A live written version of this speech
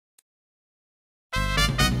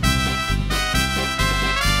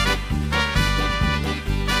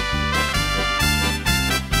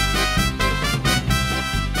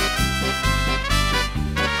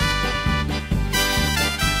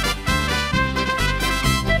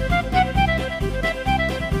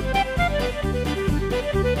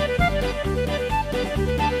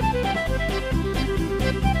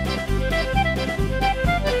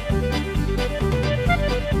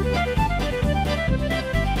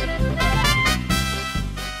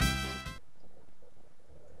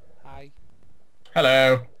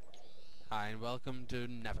Hello, Hi and welcome to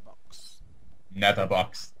NetherBox.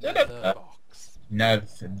 NetherBox. NetherBox.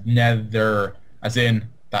 Nether, as in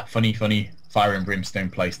that funny fire and brimstone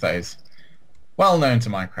place that is well known to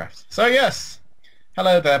Minecraft. So yes,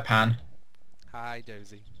 hello there, Pan. Hi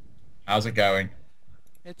Dozy. How's it going?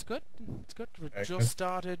 It's good. It's good. We've Very just good.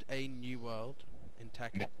 started a new world in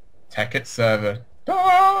Tekkit. Tekkit server.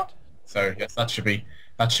 Ah! Tekkit. So yes, that should be.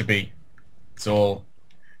 It's all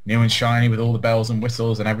new and shiny with all the bells and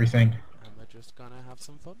whistles and everything. And we're just gonna have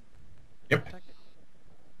some fun in Yep, Tekkit.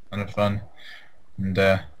 kind of fun.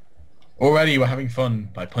 And already we're having fun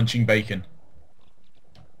by punching bacon.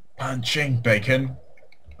 Punching bacon.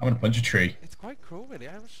 I'm gonna punch a tree. It's quite cruel really.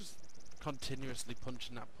 I was just continuously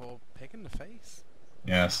punching that poor pig in the face.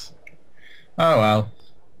 Yes. Oh well.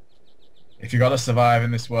 If you gotta survive in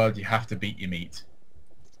this world, you have to beat your meat.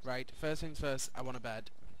 Right, first things first, I want a bed.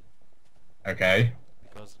 Okay.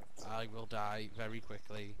 Because I will die very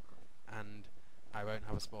quickly and I won't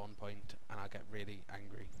have a spawn point and I'll get really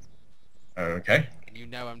angry. Okay. And you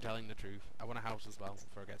know I'm telling the truth. I want a house as well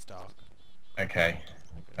before it gets dark. Okay.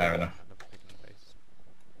 Fair enough. And a pig in the face.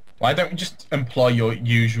 Why don't we just employ your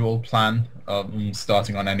usual plan of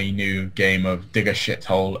starting on any new game of dig a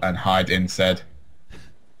shithole and hide in said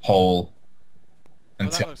hole Oh,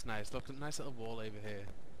 that until looks nice. Look, a nice little wall over here.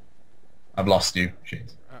 I've lost you.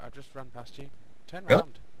 Shit. I just ran past you. Turn Really?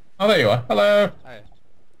 round. Oh, there you are. Hello. Oh, yeah.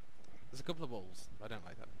 There's a couple of walls. I don't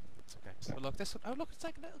like them. It's okay. But look, this one. Oh, look, it's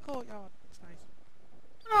like a little courtyard. It's nice.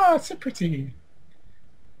 Oh, it's so pretty. Do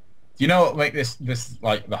you know what make this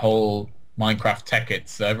like the whole Minecraft Tekkit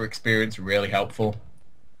server experience really helpful?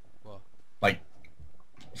 What? Like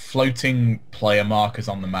floating player markers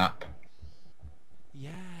on the map.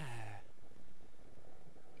 Yeah.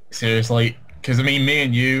 Seriously, because I mean, me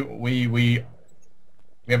and you, we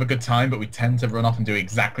have a good time, but we tend to run off and do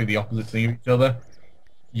exactly the opposite thing of each other,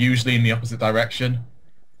 usually in the opposite direction.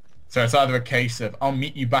 So it's either a case of I'll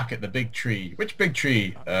meet you back at the big tree. Which big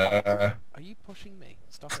tree? Are you pushing me?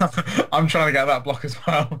 Stop it. I'm trying to get that block as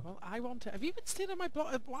well. Well, I want it. Have you been stealing my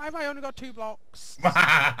block? Why have I only got 2 blocks?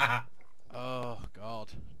 Oh, God.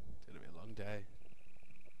 It's going to be a long day.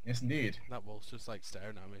 Yes, indeed. That wall's just like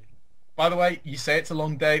staring at me. By the way, you say it's a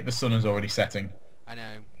long day. The sun is already setting. I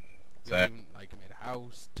know. We So, haven't even, like, made a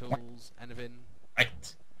house, tools, anything.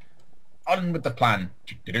 right. On with the plan.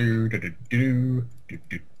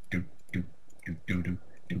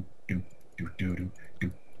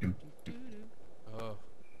 Oh,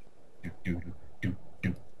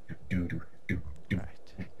 right.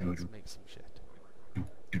 Let's make some shit.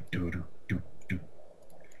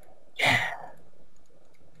 Yeah.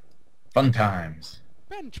 Fun times.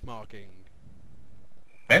 Benchmarking.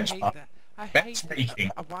 I Bench hate that. I hate benchmarking.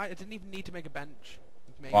 why I didn't even need to make a bench.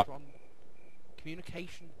 You've made What? one.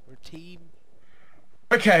 Communication. We're a team.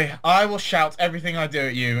 Okay, I will shout everything I do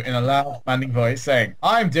at you in a loud, commanding voice, saying,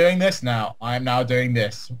 "I'm doing this now. I am now doing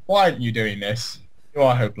this. Why aren't you doing this? You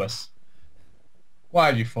are hopeless. Why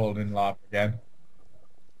have you fallen in lava again?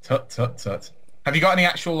 Tut tut tut. Have you got any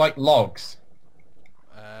actual like logs?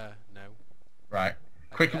 No. Right. I can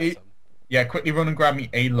get Quickly, some. yeah, quickly run and grab me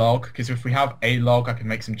a log, because if we have a log, I can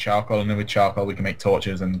make some charcoal, and then with charcoal we can make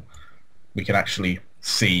torches, and we can actually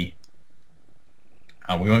see,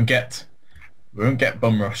 and we won't get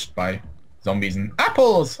bum rushed by zombies and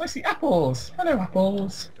apples. I see apples. Hello,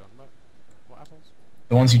 apples. What are you talking about? What apples?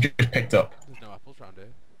 The ones you just picked up. There's no apples around here.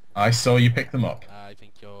 I saw you pick them up. I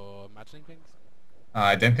think you're imagining things.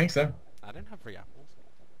 I don't think so. I don't have 3 apples.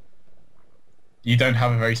 You don't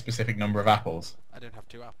have a very specific number of apples. I don't have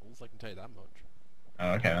 2 apples, I can tell you that much.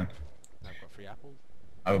 Oh, okay then. I've got 3 apples.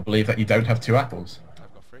 I would believe that you don't have 2 apples.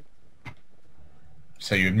 I've got 3.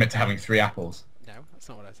 So you admit to having 3 apples. No, that's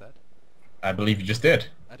not what I said. I believe you just did.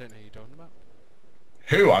 I don't know who you're talking about.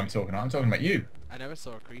 Who I'm talking about? I'm talking about you. I never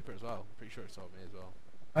saw a creeper as well. I'm pretty sure it saw me as well.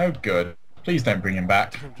 Oh, good. Please don't bring him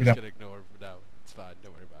back. I'm We just don't- gonna ignore him for now. It's fine,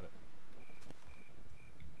 don't worry about it.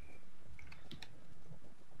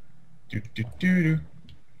 Do do do do.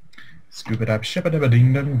 Scuba dab shabba dabba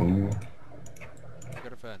ding dong boo. I've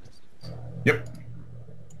got a furnace. Yep.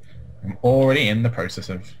 I'm already in the process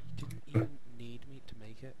of. Didn't you need me to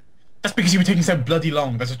make it? That's because you were taking so bloody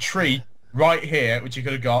long. There's a tree right here which you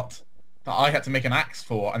could have got that I had to make an axe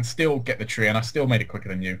for and still get the tree, and I still made it quicker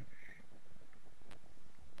than you.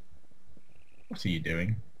 What are you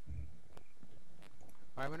doing?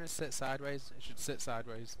 Why when it sit sideways? It should sit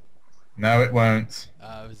sideways. No, it won't.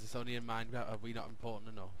 Is this only in Minecraft? Are we not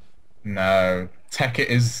important enough? No. Tekkit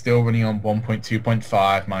is still running on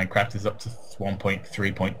 1.2.5. Minecraft is up to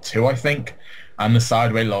 1.3.2, I think. And the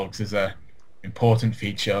sideway logs is a important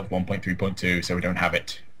feature of 1.3.2, so we don't have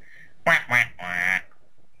it. Quack, quack, quack.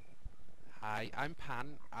 Hi, I'm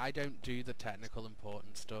Pan. I don't do the technical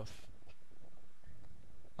important stuff.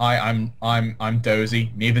 Hi, I'm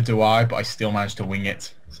Dozy. Neither do I, but I still managed to wing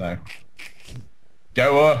it. So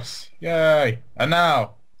go us! Yay! And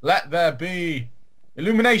now let there be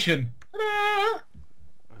illumination. Ta-da!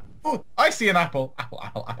 Oh, I see an apple. Apple,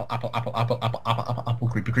 apple, apple, apple, apple, apple, apple, apple, apple, apple.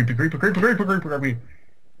 Creeper, creeper, creeper, creeper, creeper, creeper, creeper.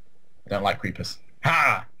 I don't like creepers.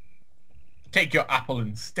 Ha! Take your apple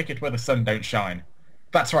and stick it where the sun don't shine.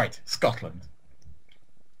 That's right, Scotland.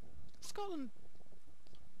 Scotland.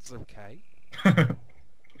 It's okay.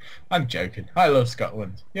 I'm joking. I love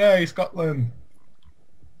Scotland. Yay, Scotland.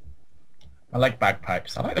 I like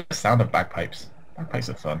bagpipes. I like the sound of bagpipes. Bagpipes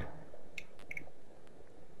are fun.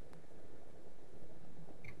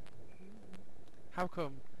 How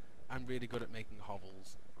come I'm really good at making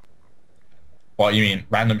hovels? What you mean?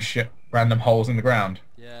 Random shit, random holes in the ground?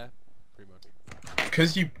 Yeah, pretty much.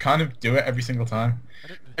 Because you kind of do it every single time. I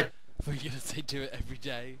don't know. I thought you were gonna say do it every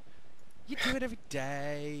day. You do it every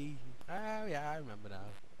day. Oh yeah, I remember now.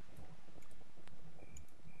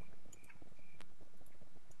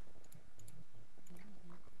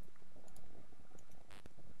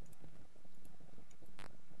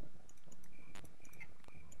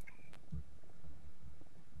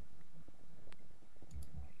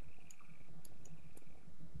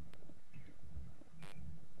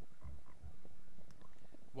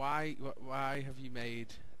 Why have you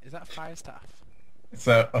made... Is that a fire staff? It's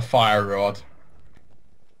a fire rod.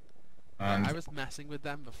 Yeah, And I was messing with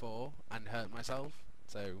them before and hurt myself,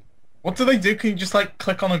 so... what do they do? Can you just like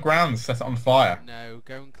click on the ground and set it on fire? No,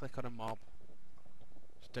 go and click on a mob.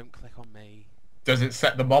 Just don't click on me. Does it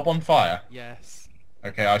set the mob on fire? Yes.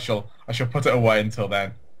 Okay, I shall put it away until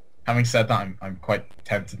then. Having said that, I'm quite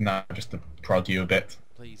tempted now just to prod you a bit.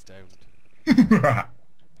 Please don't. You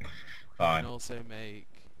Fine. can also make...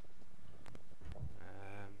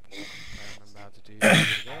 I remember how to do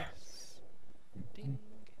this. Ding.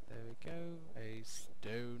 There we go. A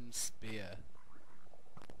stone spear.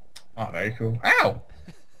 Oh, very cool. Ow!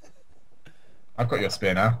 I've got your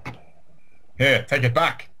spear now. Here, take it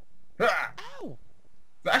back. Ah! Ow!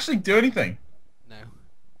 Does it actually do anything? No.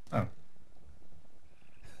 Oh.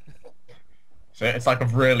 So it's like a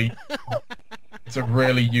really... it's a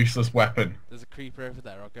really useless weapon. There's a creeper over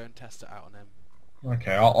there. I'll go and test it out on him.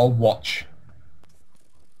 Okay, I'll watch.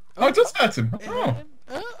 Oh, it does hurt him. It hurt Oh. him.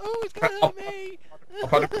 Oh, he's gonna hurt me! I'll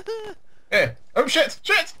put it... Here. Oh, shit!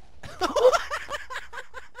 Shit!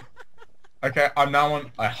 Okay, I'm now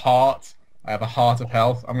on a heart. I have a heart of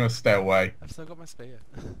health. I'm going to stay away. I've still got my spear.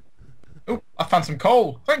 Oh, I found some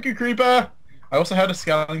coal. Thank you, creeper. I also heard a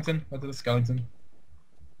skeleton. I did a skeleton.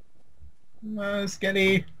 No,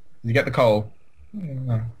 Skelly. Did you get the coal?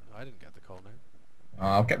 No. I didn't get the coal now.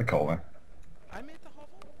 I'll get the coal then. I made the hovel.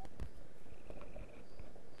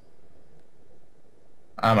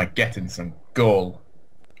 Am I getting some coal?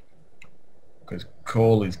 Because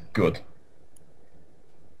coal is good.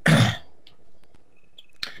 Right.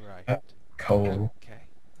 Coal. Okay.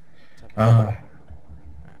 Ah. Right, I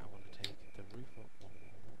want to take the roof up.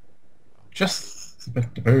 Just a bit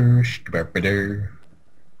of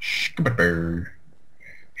skibber-skibber.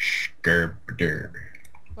 Skibber.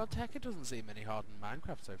 Well, Tekkit doesn't seem any harder than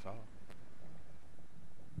Minecraft so far.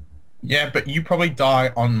 Yeah, but you probably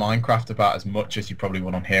die on Minecraft about as much as you probably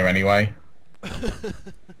would on here anyway.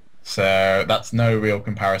 So that's no real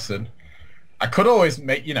comparison. I could always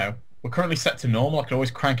make, you know, we're currently set to normal. I could always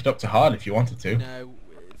crank it up to hard if you wanted to. No,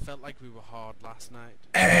 it felt like we were hard last night.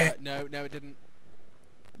 No, it didn't.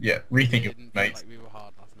 Yeah, rethink It your didn't words, feel mate. like we were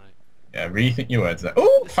hard last night. Yeah, rethink your words there.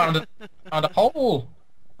 Oh, found a hole.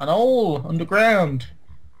 An hole underground.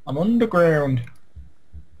 I'm underground.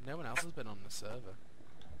 No one else has been on the server.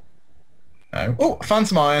 No. Oh, I found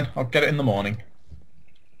some iron. I'll get it in the morning.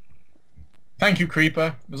 Thank you,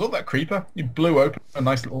 creeper. Was all that creeper? You blew open a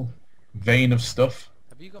nice little vein of stuff.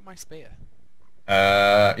 Have you got my spear?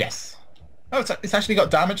 Yes. Oh, it's actually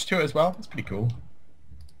got damage to it as well. That's pretty cool.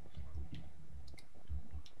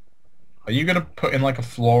 Are you gonna put in like a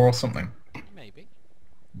floor or something? Maybe.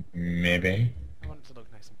 Maybe. I want it to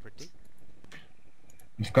look nice and pretty.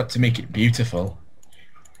 You've got to make it beautiful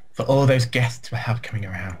for all those guests we have coming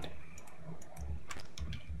around.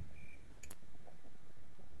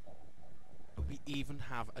 We even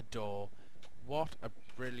have a door. What a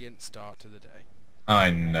brilliant start to the day.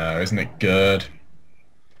 I know, isn't it good?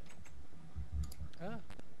 Ah.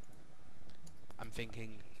 I'm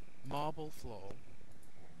thinking marble floor.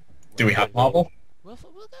 Do we have marble? We'll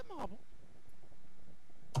get marble.